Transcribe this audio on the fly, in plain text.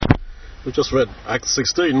We just read Acts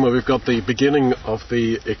 16, where we've got the beginning of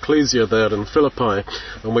the ecclesia there in Philippi,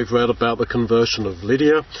 and we've read about the conversion of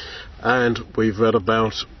Lydia, and we've read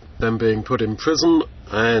about them being put in prison,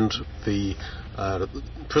 and the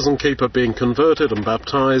prison keeper being converted and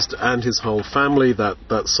baptized, and his whole family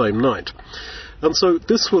that same night. And so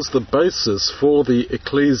this was the basis for the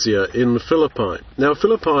ecclesia in Philippi. Now,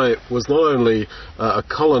 Philippi was not only a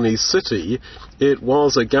colony city, it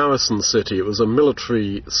was a garrison city. It was a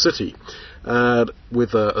military city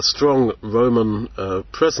with a strong Roman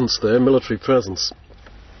presence there, military presence.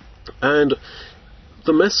 And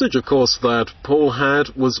the message, of course, that Paul had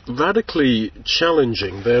was radically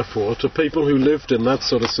challenging, therefore, to people who lived in that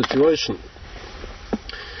sort of situation.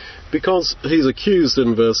 Because he's accused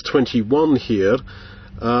in verse 21 here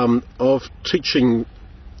of teaching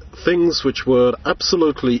things which were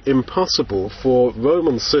absolutely impossible for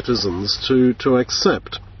Roman citizens to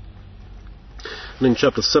accept. And in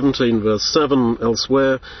chapter 17, verse 7,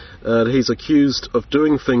 elsewhere, he's accused of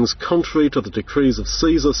doing things contrary to the decrees of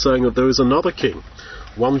Caesar, saying that there is another king,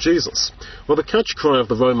 one Jesus. Well, the catch cry of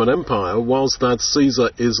the Roman Empire was that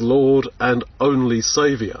Caesar is Lord and only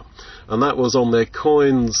Saviour. And that was on their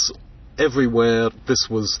coins everywhere. This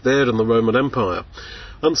was there in the Roman Empire.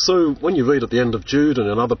 And so when you read at the end of Jude and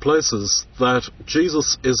in other places that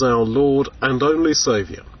Jesus is our Lord and only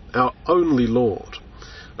Saviour, our only Lord,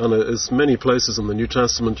 and as many places in the New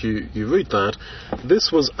Testament you read that,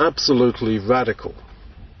 this was absolutely radical.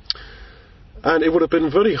 And it would have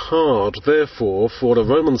been very hard, therefore, for a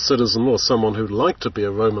Roman citizen or someone who'd like to be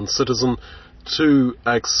a Roman citizen to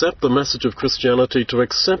accept the message of Christianity, to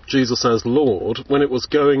accept Jesus as Lord, when it was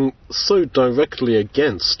going so directly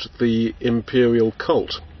against the imperial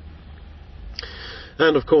cult.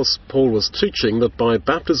 And of course, Paul was teaching that by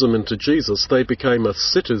baptism into Jesus, they became a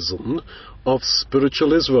citizen of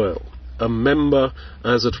spiritual Israel, a member,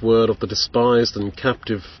 as it were, of the despised and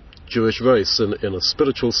captive Jewish race in a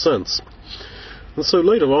spiritual sense. And so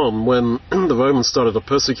later on, when the Romans started to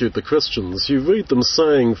persecute the Christians, you read them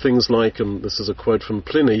saying things like, and this is a quote from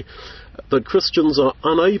Pliny, that Christians are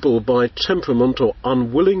unable by temperament or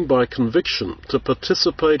unwilling by conviction to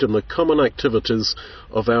participate in the common activities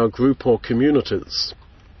of our group or communities.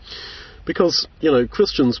 Because,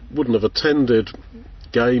 Christians wouldn't have attended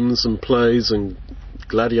games and plays and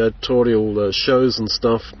gladiatorial shows and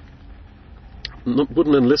stuff,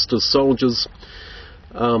 wouldn't enlist as soldiers,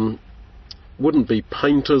 wouldn't be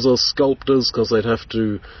painters or sculptors because they'd have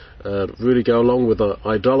to really go along with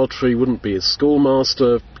idolatry, wouldn't be a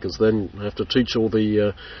schoolmaster because then you have to teach all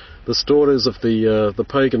the stories of the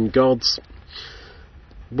pagan gods.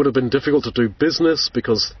 Would have been difficult to do business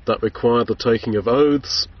because that required the taking of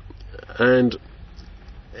oaths, and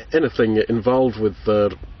anything involved with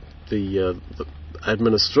the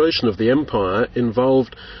administration of the empire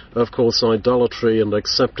involved, of course, idolatry and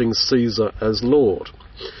accepting Caesar as Lord.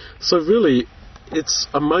 So really, it's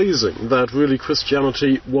amazing that really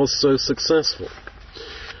Christianity was so successful.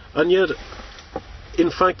 And yet,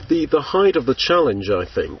 in fact, the height of the challenge, I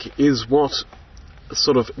think, is what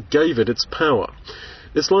sort of gave it its power.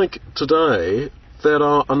 It's like today, there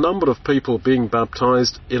are a number of people being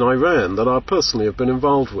baptized in Iran that I personally have been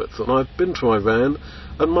involved with. And I've been to Iran,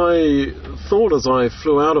 and my thought as I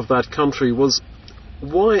flew out of that country was,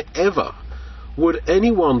 why ever would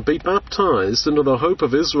anyone be baptized into the hope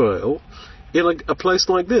of Israel in a place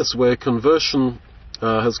like this, where conversion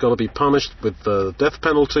has got to be punished with the death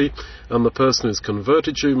penalty, and the person who's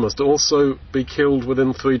converted you must also be killed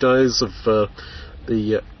within 3 days of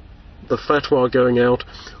the fatwa going out?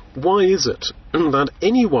 Why is it that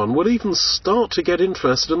anyone would even start to get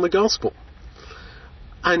interested in the gospel?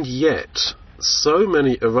 And yet, so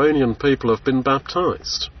many Iranian people have been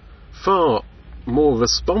baptized. Far more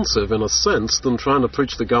responsive, in a sense, than trying to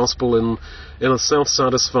preach the gospel in a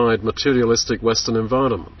self-satisfied, materialistic Western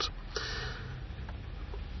environment.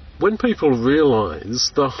 When people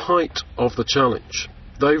realize the height of the challenge,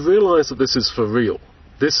 they realize that this is for real.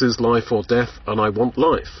 This is life or death, and I want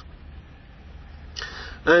life.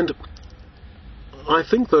 And I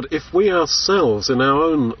think that if we ourselves in our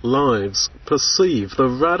own lives perceive the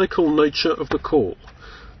radical nature of the call,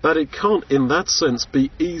 that it can't, in that sense, be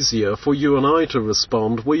easier for you and I to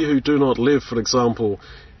respond, we who do not live, for example,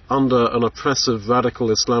 under an oppressive radical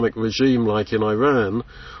Islamic regime like in Iran,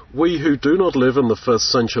 we who do not live in the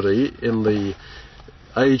 1st century, in the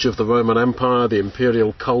age of the Roman Empire, the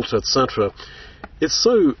imperial cult, etc., it's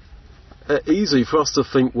so easy for us to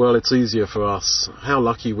think, well, it's easier for us, how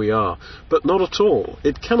lucky we are. But not at all.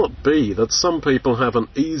 It cannot be that some people have an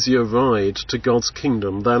easier ride to God's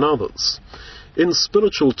kingdom than others. In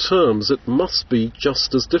spiritual terms, it must be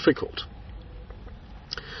just as difficult.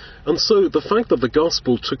 And so the fact that the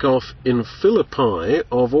gospel took off in Philippi,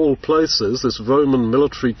 of all places, this Roman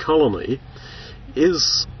military colony,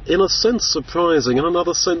 is in a sense surprising. In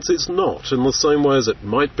another sense it's not, in the same way as it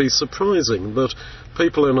might be surprising that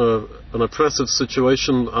people in an oppressive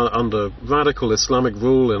situation under radical Islamic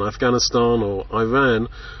rule in Afghanistan or Iran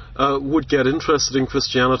would get interested in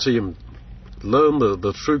Christianity and learn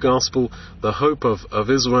the true gospel, the hope of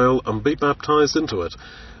Israel, and be baptized into it.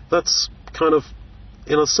 That's kind of,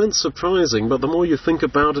 in a sense, surprising, but the more you think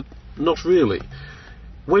about it, not really.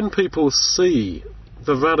 When people see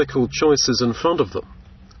the radical choices in front of them,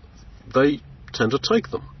 they tend to take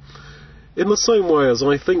them. In the same way as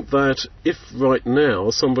I think that if right now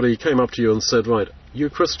somebody came up to you and said, right, you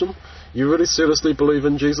Christian, you really seriously believe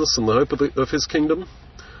in Jesus and the hope of his kingdom?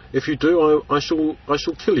 If you do, I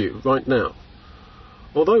shall kill you right now.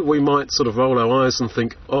 Although we might sort of roll our eyes and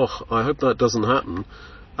think, oh, I hope that doesn't happen,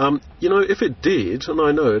 if it did, and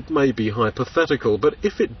I know it may be hypothetical, but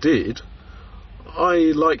if it did,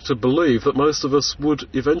 I like to believe that most of us would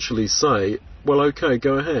eventually say, well, okay,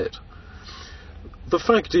 go ahead. The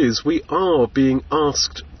fact is, we are being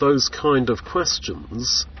asked those kind of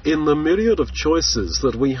questions in the myriad of choices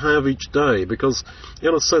that we have each day, because,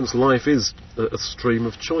 in a sense, life is a stream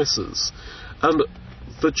of choices. And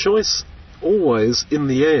the choice always, in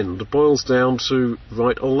the end, boils down to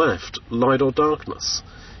right or left, light or darkness.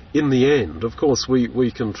 In the end, of course,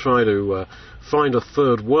 we can try to find a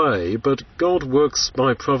third way, but God works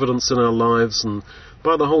by providence in our lives and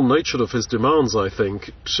by the whole nature of his demands, I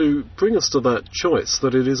think, to bring us to that choice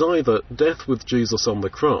that it is either death with Jesus on the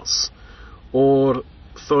cross or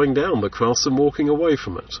throwing down the cross and walking away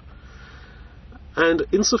from it. And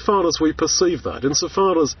insofar as we perceive that,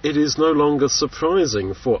 insofar as it is no longer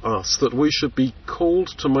surprising for us that we should be called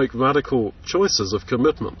to make radical choices of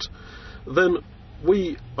commitment, then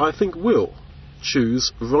we, I think, will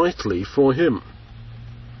choose rightly for him.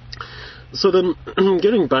 So then,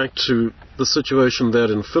 getting back to the situation there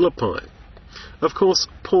in Philippi, of course,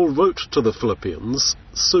 Paul wrote to the Philippians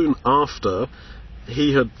soon after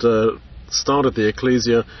he had started the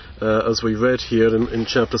ecclesia, as we read here in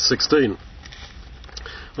chapter 16.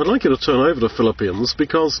 I'd like you to turn over to Philippians,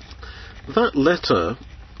 because that letter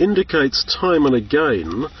indicates time and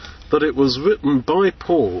again that it was written by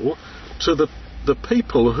Paul to the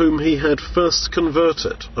people whom he had first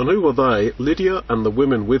converted. And who were they? Lydia and the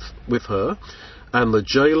women with her, and the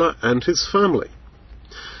jailer and his family.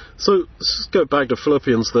 So let's go back to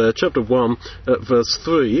Philippians there, chapter 1, verse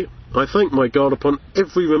 3. I thank my God upon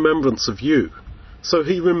every remembrance of you. So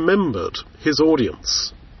he remembered his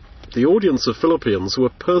audience. The audience of Philippians were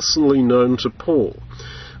personally known to Paul.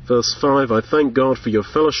 Verse 5, I thank God for your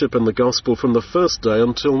fellowship in the gospel from the first day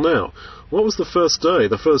until now. What was the first day?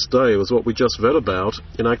 The first day was what we just read about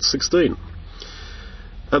in Acts 16.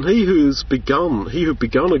 And he who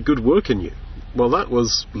begun a good work in you, well, that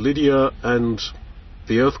was Lydia and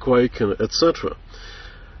the earthquake, etc.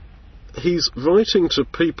 He's writing to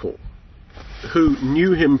people who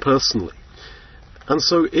knew him personally. And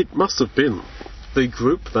so it must have been the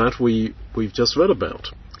group that we've just read about.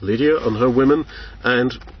 Lydia and her women,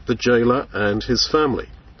 and the jailer and his family.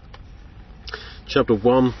 Chapter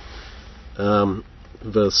 1,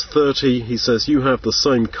 verse 30, he says, you have the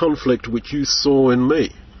same conflict which you saw in me,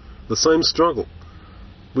 the same struggle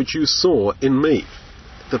which you saw in me.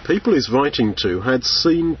 The people he's writing to had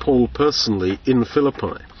seen Paul personally in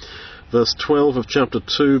Philippi. Verse 12 of chapter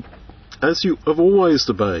 2, as you have always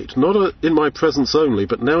obeyed, not in my presence only,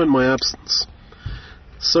 but now in my absence.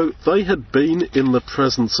 So they had been in the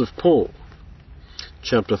presence of Paul.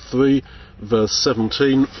 Chapter 3, verse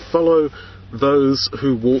 17, follow those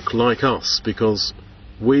who walk like us, because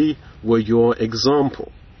we were your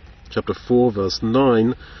example. Chapter 4, verse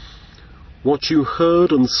 9, what you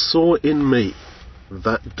heard and saw in me,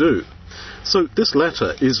 that do. So this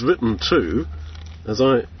letter is written to, as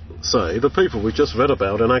I say, the people we just read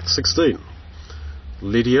about in Acts 16.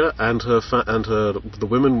 Lydia and the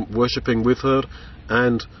women worshipping with her,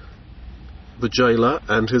 and the jailer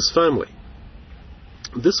and his family.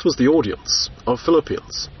 This was the audience of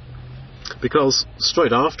Philippians, because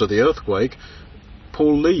straight after the earthquake,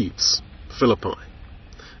 Paul leaves Philippi,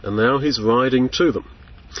 and now he's writing to them.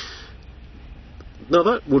 Now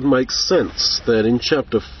that would make sense then in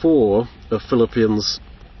chapter 4 of Philippians,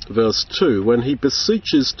 verse 2, when he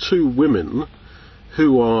beseeches two women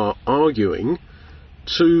who are arguing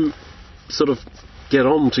to sort of get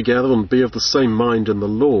on together and be of the same mind in the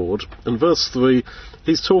Lord. In verse 3,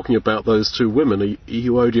 he's talking about those two women,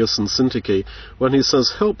 Euodias and Syntyche, when he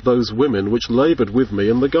says, help those women which laboured with me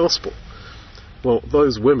in the gospel. Well,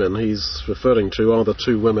 those women he's referring to are the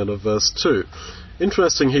two women of verse 2.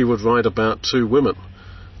 Interesting he would write about 2 women.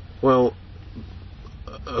 Well,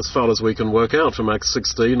 as far as we can work out from Acts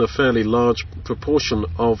 16, a fairly large proportion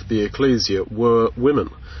of the ecclesia were women.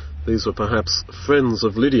 These were perhaps friends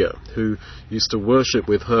of Lydia, who used to worship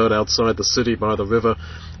with her outside the city by the river,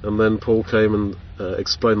 and then Paul came and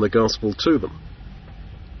explained the gospel to them.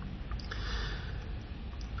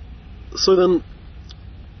 So then,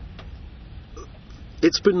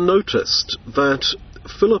 it's been noticed that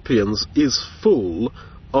Philippians is full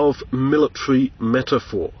of military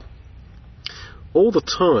metaphor. All the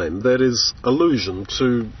time there is allusion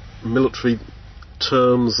to military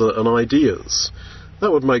terms and ideas.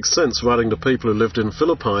 That would make sense writing to people who lived in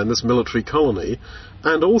Philippi in this military colony,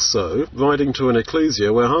 and also writing to an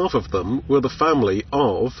ecclesia where half of them were the family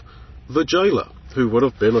of the jailer, who would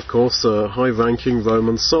have been, of course, a high-ranking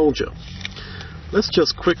Roman soldier. Let's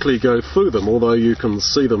just quickly go through them, although you can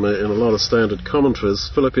see them in a lot of standard commentaries.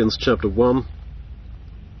 Philippians chapter 1,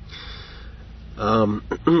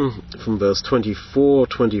 from verse 24,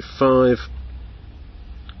 25,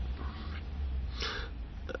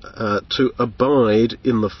 to abide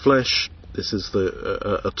in the flesh. This is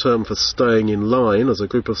a term for staying in line, as a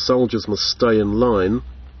group of soldiers must stay in line.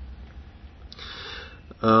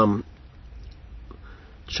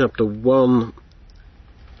 Chapter 1,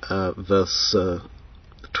 verse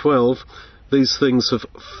 12, these things have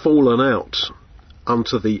fallen out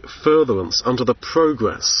unto the furtherance, unto the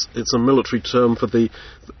progress. It's a military term for the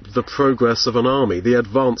progress of an army, the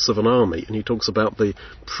advance of an army, and he talks about the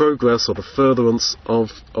progress or the furtherance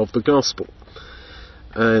of the gospel.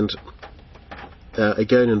 And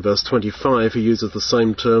again in verse 25 he uses the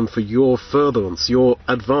same term for your furtherance, your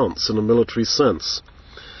advance in a military sense.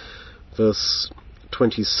 Verse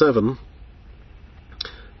 27,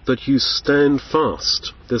 that you stand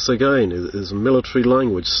fast. This again is military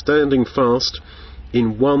language, standing fast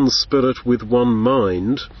in one spirit with one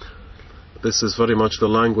mind. This is very much the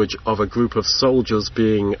language of a group of soldiers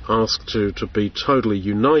being asked to be totally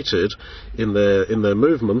united in their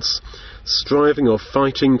movements, striving or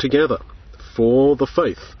fighting together for the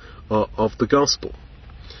faith of the gospel.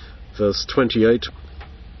 Verse 28,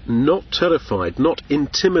 not terrified, not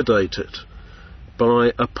intimidated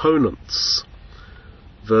by opponents.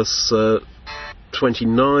 Verse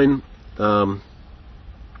 29,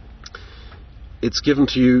 it's given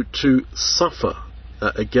to you to suffer.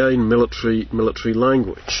 Again, military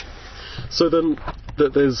language. So then,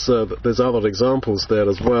 there's other examples there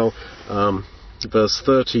as well. Verse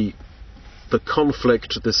 30, the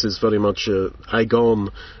conflict. This is very much agon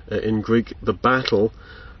in Greek, the battle.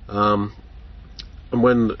 And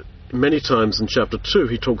when many times in chapter 2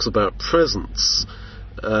 he talks about presence,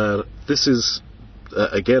 this is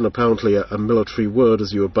again apparently a military word,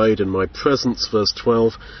 as you obeyed in my presence, verse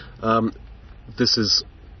 12. This is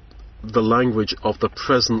the language of the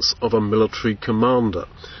presence of a military commander,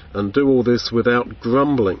 and do all this without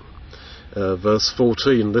grumbling. Verse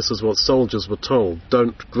 14, this is what soldiers were told,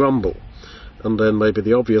 don't grumble. And then maybe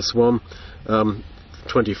the obvious one,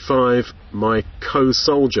 25, my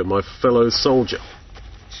co-soldier, my fellow soldier.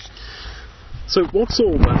 So what's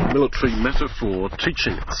all that military metaphor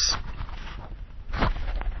teaching us?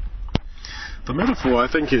 The metaphor, I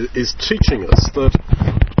think, is teaching us that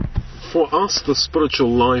for us the spiritual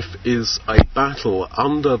life is a battle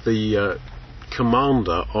under the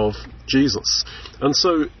commander of Jesus. And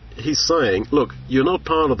so he's saying, look, you're not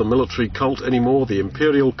part of the military cult anymore, the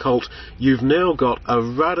imperial cult. You've now got a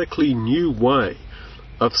radically new way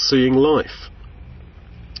of seeing life.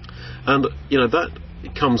 And, that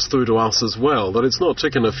comes through to us as well, that it's not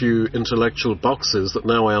ticking a few intellectual boxes that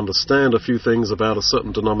now I understand a few things about a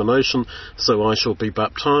certain denomination, so I shall be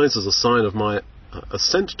baptized as a sign of my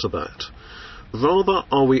assent to that. Rather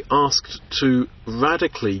are we asked to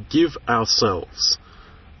radically give ourselves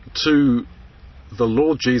to the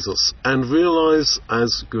Lord Jesus and realize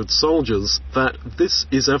as good soldiers that this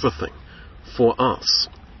is everything for us.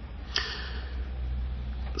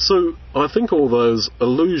 So I think all those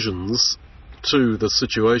allusions to the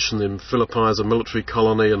situation in Philippi as a military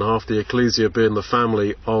colony and half the ecclesia being the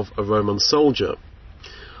family of a Roman soldier,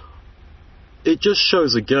 it just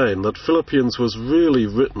shows again that Philippians was really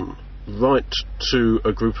written right to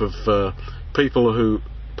a group of people who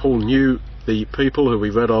Paul knew, the people who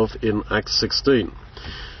we read of in Acts 16.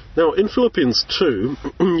 Now in Philippians 2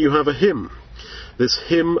 you have a hymn, this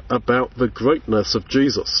hymn about the greatness of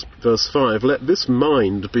Jesus. Verse 5, let this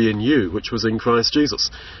mind be in you which was in Christ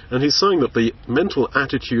Jesus. And he's saying that the mental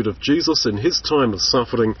attitude of Jesus in his time of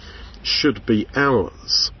suffering should be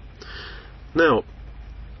ours. Now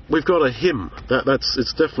we've got a hymn.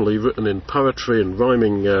 It's definitely written in poetry and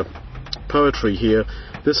rhyming poetry here.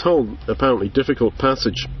 This whole apparently difficult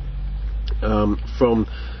passage from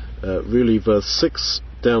really verse 6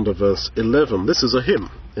 down to verse 11, this is a hymn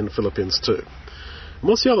in Philippians 2. And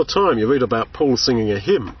what's the other time you read about Paul singing a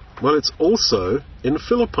hymn? Well, it's also in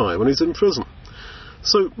Philippi when he's in prison.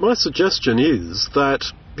 So my suggestion is that,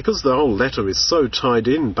 because the whole letter is so tied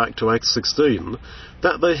in back to Acts 16,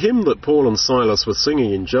 that the hymn that Paul and Silas were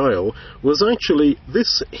singing in jail was actually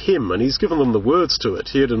this hymn, and he's given them the words to it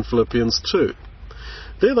here in Philippians 2.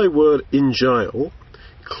 There they were in jail,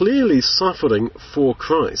 clearly suffering for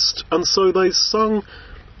Christ, and so they sung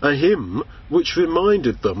a hymn which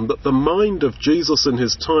reminded them that the mind of Jesus in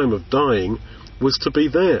his time of dying was to be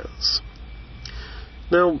theirs.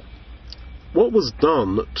 Now, what was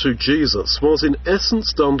done to Jesus was in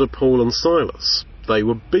essence done to Paul and Silas. They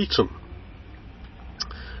were beaten.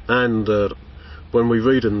 And when we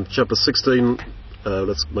read in chapter 16,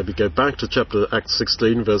 let's maybe go back to chapter Acts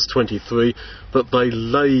 16, verse 23, that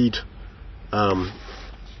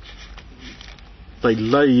they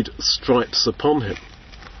laid stripes upon him.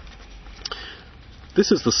 This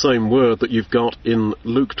is the same word that you've got in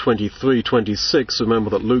Luke 23:26. Remember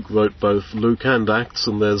that Luke wrote both Luke and Acts,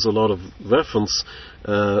 and there's a lot of reference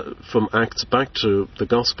from Acts back to the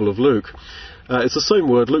Gospel of Luke. It's the same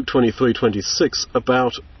word, Luke 23:26,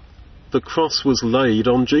 about the cross was laid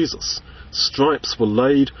on Jesus. Stripes were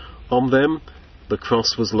laid on them, the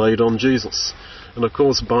cross was laid on Jesus. And of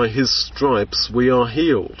course, by his stripes we are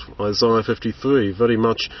healed. Isaiah 53, very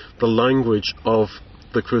much the language of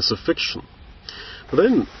the crucifixion. But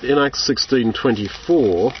then in Acts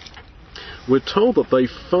 16:24, we're told that they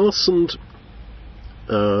fastened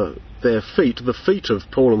their feet, the feet of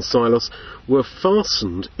Paul and Silas, were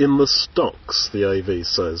fastened in the stocks, the AV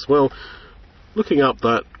says. Well, looking up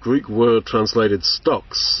that Greek word translated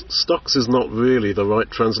stocks is not really the right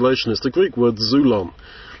translation. It's the Greek word zulon,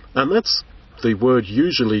 and that's the word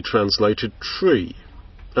usually translated tree,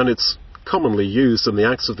 and it's commonly used in the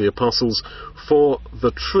Acts of the Apostles for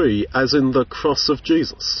the tree, as in the cross of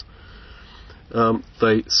Jesus.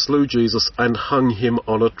 They slew Jesus and hung him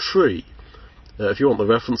on a tree. If you want the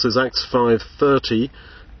references, Acts 5:30,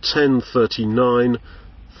 10:39,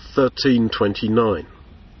 13:29,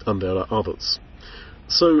 and there are others.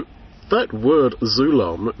 So that word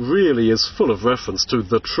zulon really is full of reference to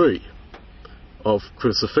the tree of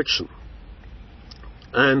crucifixion.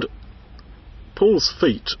 And Paul's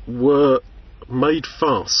feet were made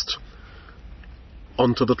fast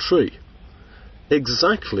onto the tree.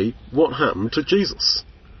 Exactly what happened to Jesus.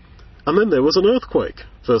 And then there was an earthquake,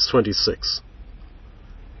 verse 26.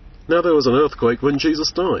 Now there was an earthquake when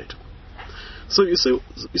Jesus died. So you see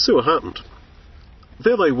what happened.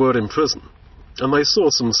 There they were in prison, and they saw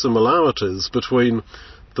some similarities between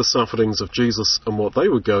the sufferings of Jesus and what they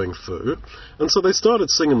were going through, and so they started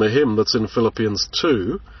singing the hymn that's in Philippians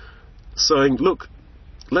 2, saying, look,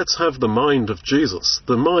 let's have the mind of Jesus,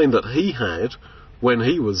 the mind that he had when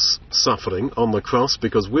he was suffering on the cross,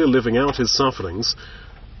 because we're living out his sufferings,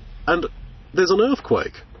 and there's an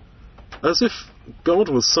earthquake. As if God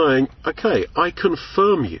was saying, okay, I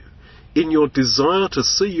confirm you in your desire to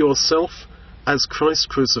see yourself as Christ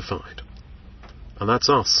crucified. And that's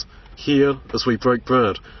us, here as we break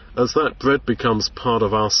bread. As that bread becomes part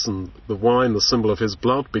of us, and the wine, the symbol of his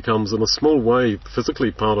blood, becomes in a small way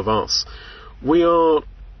physically part of us, we are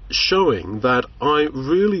showing that I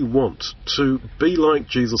really want to be like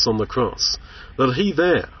Jesus on the cross, that he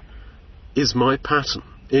there is my pattern.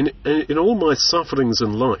 In all my sufferings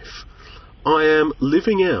in life, I am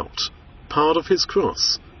living out part of his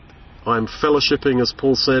cross. I am fellowshipping, as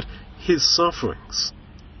Paul said, his sufferings,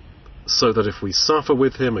 so that if we suffer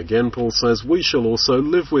with him, again Paul says, we shall also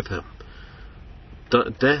live with him.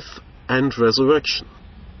 Death and resurrection.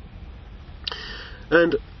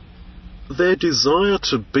 And their desire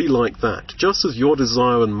to be like that, just as your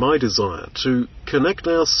desire and my desire to connect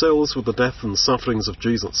ourselves with the death and sufferings of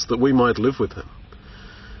Jesus, that we might live with him,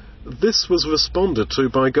 this was responded to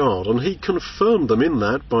by God, and he confirmed them in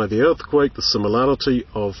that by the earthquake, the similarity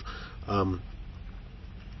of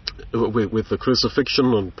with the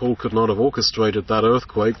crucifixion, and Paul could not have orchestrated that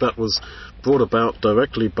earthquake. That was brought about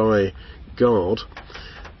directly by God.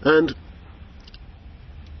 And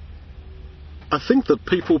I think that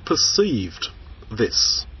people perceived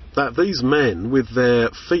this, that these men with their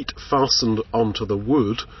feet fastened onto the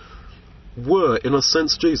wood were in a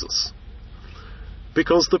sense Jesus,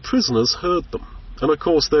 because the prisoners heard them. And of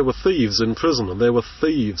course there were thieves in prison, and there were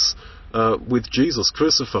thieves with Jesus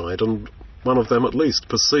crucified, and one of them at least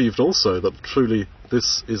perceived also that truly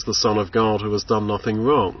this is the Son of God who has done nothing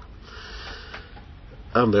wrong.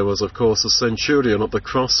 And there was, of course, a centurion at the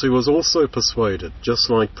cross who was also persuaded, just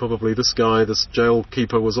like probably this guy, this jail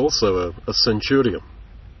keeper, was also a centurion.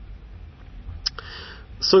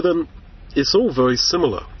 So then, it's all very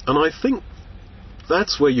similar, and I think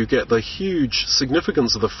that's where you get the huge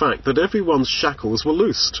significance of the fact that everyone's shackles were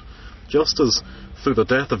loosed, just as through the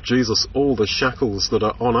death of Jesus all the shackles that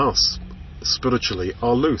are on us spiritually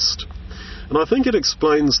are loosed. And I think it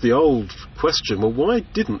explains the old question, well, why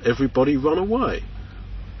didn't everybody run away?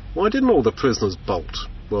 Why didn't all the prisoners bolt?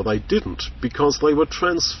 Well, they didn't, because they were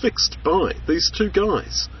transfixed by these two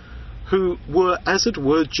guys, who were, as it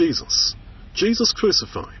were, Jesus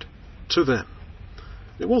crucified, to them.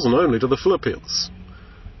 It wasn't only to the Philippians.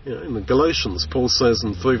 In the Galatians, Paul says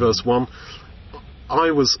in 3 verse 1,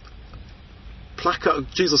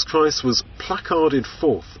 Jesus Christ was placarded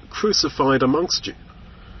forth, crucified amongst you.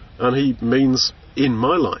 And he means, in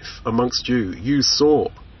my life, amongst you, you saw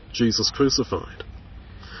Jesus crucified.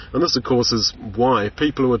 And this, of course, is why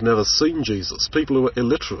people who had never seen Jesus, people who were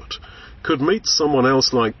illiterate, could meet someone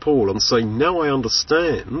else like Paul and say, now I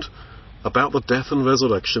understand about the death and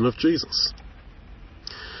resurrection of Jesus.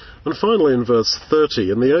 And finally, in verse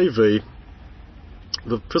 30, in the AV,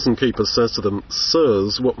 the prison keeper says to them,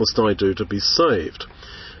 Sirs, what must I do to be saved?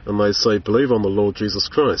 And they say, believe on the Lord Jesus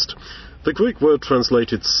Christ. The Greek word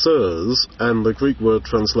translated sirs and the Greek word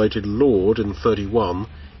translated Lord in 31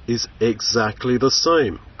 is exactly the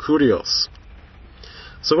same, kurios.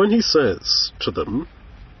 So when he says to them,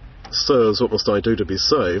 Sirs, what must I do to be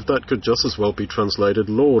saved? That could just as well be translated,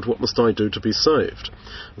 Lord, what must I do to be saved?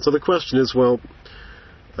 And so the question is, well,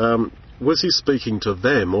 was he speaking to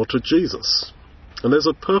them or to Jesus? And there's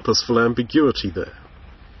a purposeful ambiguity there,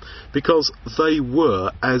 because they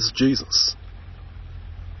were as Jesus.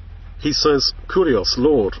 He says, Kurios,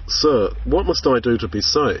 Lord, Sir, what must I do to be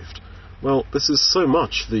saved? Well, this is so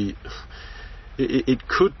much it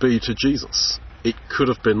could be to Jesus. It could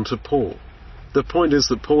have been to Paul. The point is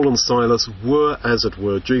that Paul and Silas were, as it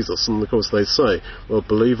were, Jesus. And of course they say, well,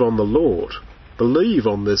 believe on the Lord. Believe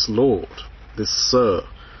on this Lord, this Sir,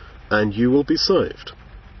 and you will be saved.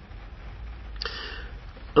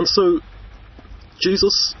 And so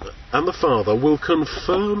Jesus and the Father will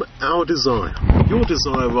confirm our desire, your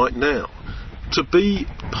desire right now, to be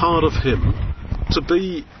part of Him, to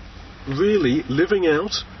be really living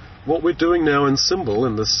out what we're doing now in symbol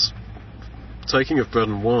in this taking of bread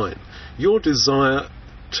and wine. Your desire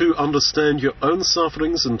to understand your own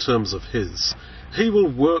sufferings in terms of His. He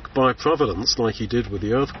will work by providence, like He did with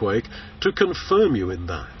the earthquake, to confirm you in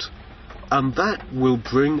that. And that will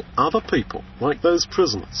bring other people, like those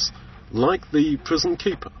prisoners, like the prison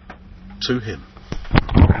keeper, to Him.